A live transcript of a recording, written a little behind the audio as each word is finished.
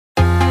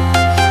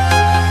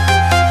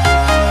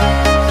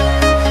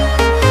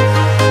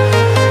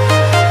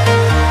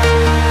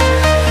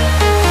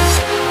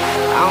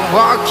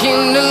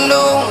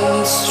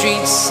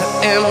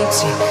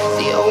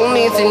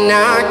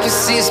I can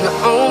see is my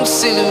own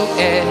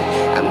silhouette.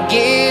 I'm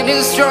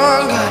getting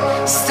stronger,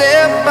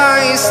 step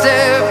by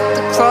step.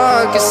 The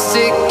clock is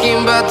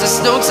ticking, but there's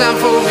no time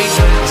for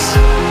regrets.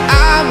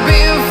 I've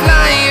been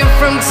flying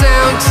from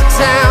town to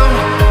town,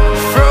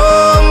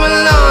 from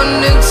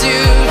London to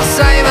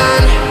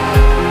Taiwan.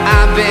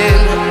 I've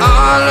been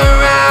all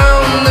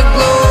around the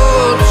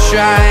globe,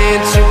 trying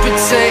to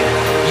protect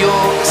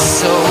your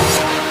soul.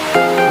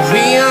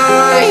 We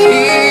are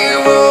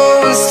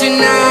heroes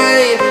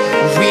tonight.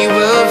 We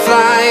will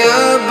fly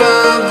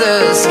above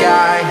the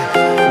sky.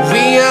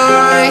 We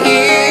are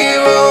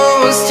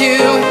heroes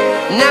tonight.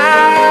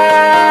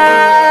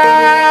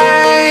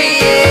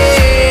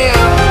 Yeah.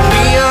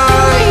 We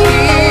are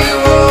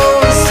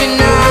heroes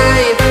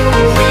tonight.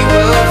 We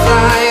will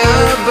fly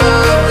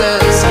above the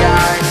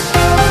sky.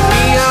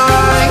 We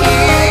are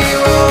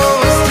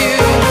heroes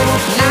tonight.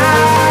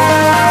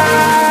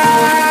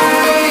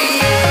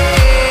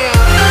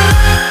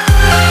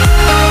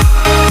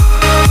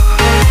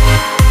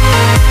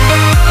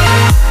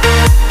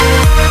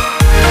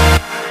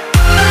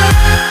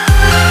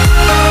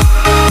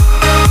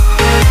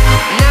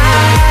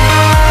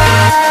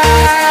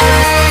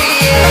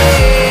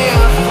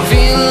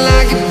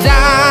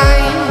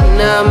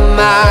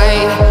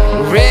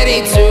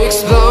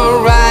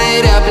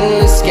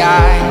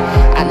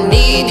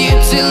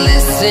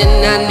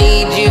 I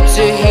need you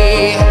to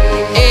hear,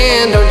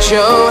 and don't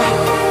show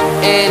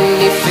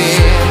any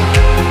fear.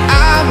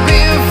 I've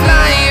been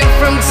flying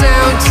from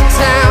town to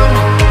town,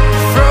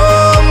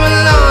 from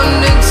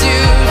London to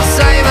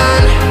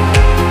Taiwan.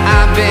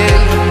 I've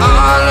been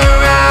all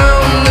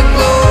around the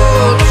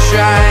globe,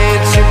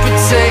 trying to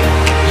protect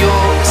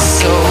your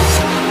soul.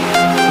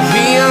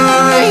 We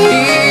are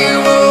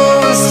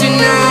heroes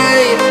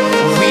tonight.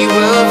 We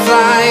will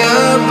fly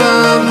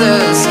above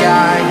the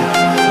sky.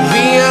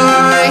 We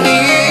are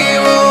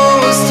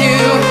heroes tonight.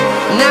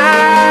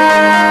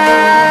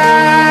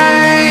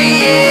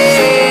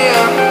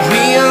 Yeah.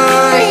 We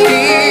are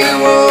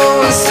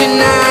heroes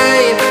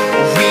tonight.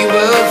 We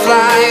will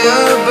fly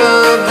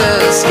above the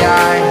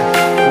sky.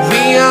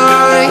 We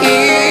are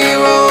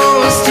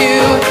heroes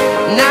tonight.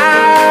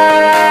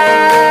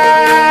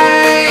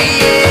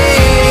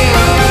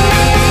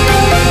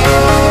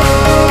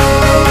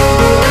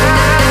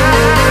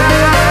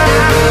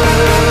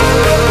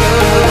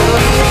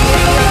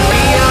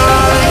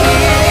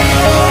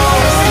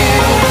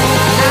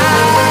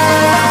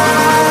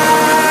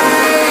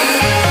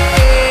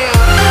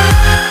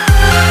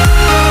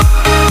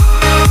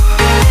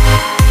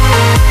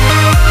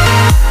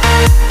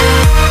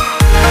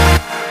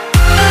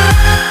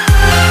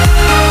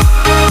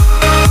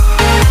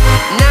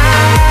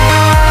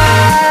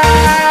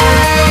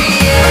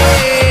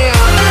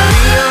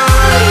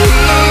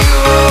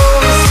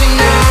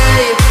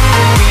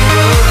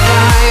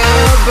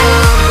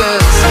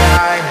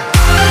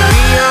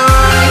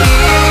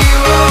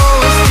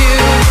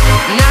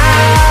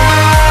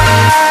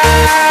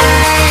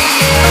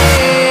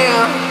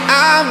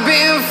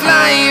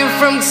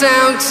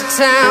 Town to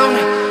town,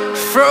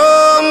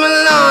 from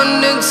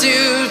London to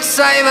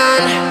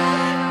Taiwan.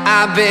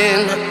 I've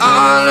been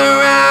all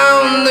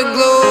around the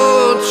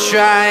globe,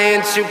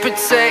 trying to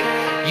protect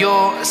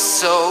your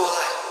soul.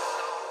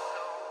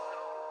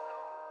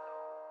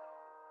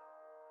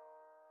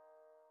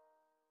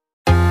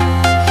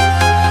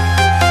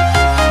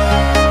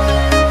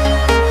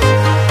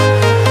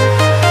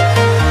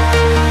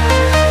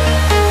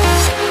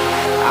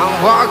 I'm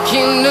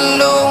walking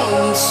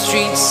alone, the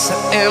streets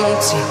are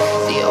empty.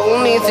 The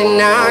only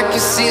thing I can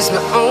see is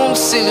my own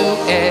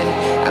silhouette.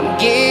 I'm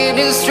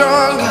getting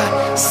stronger,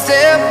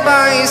 step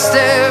by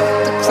step.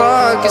 The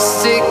clock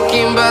is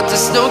ticking, but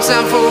there's no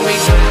time for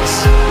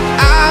regrets.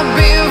 I've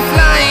been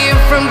flying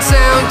from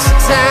town to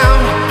town,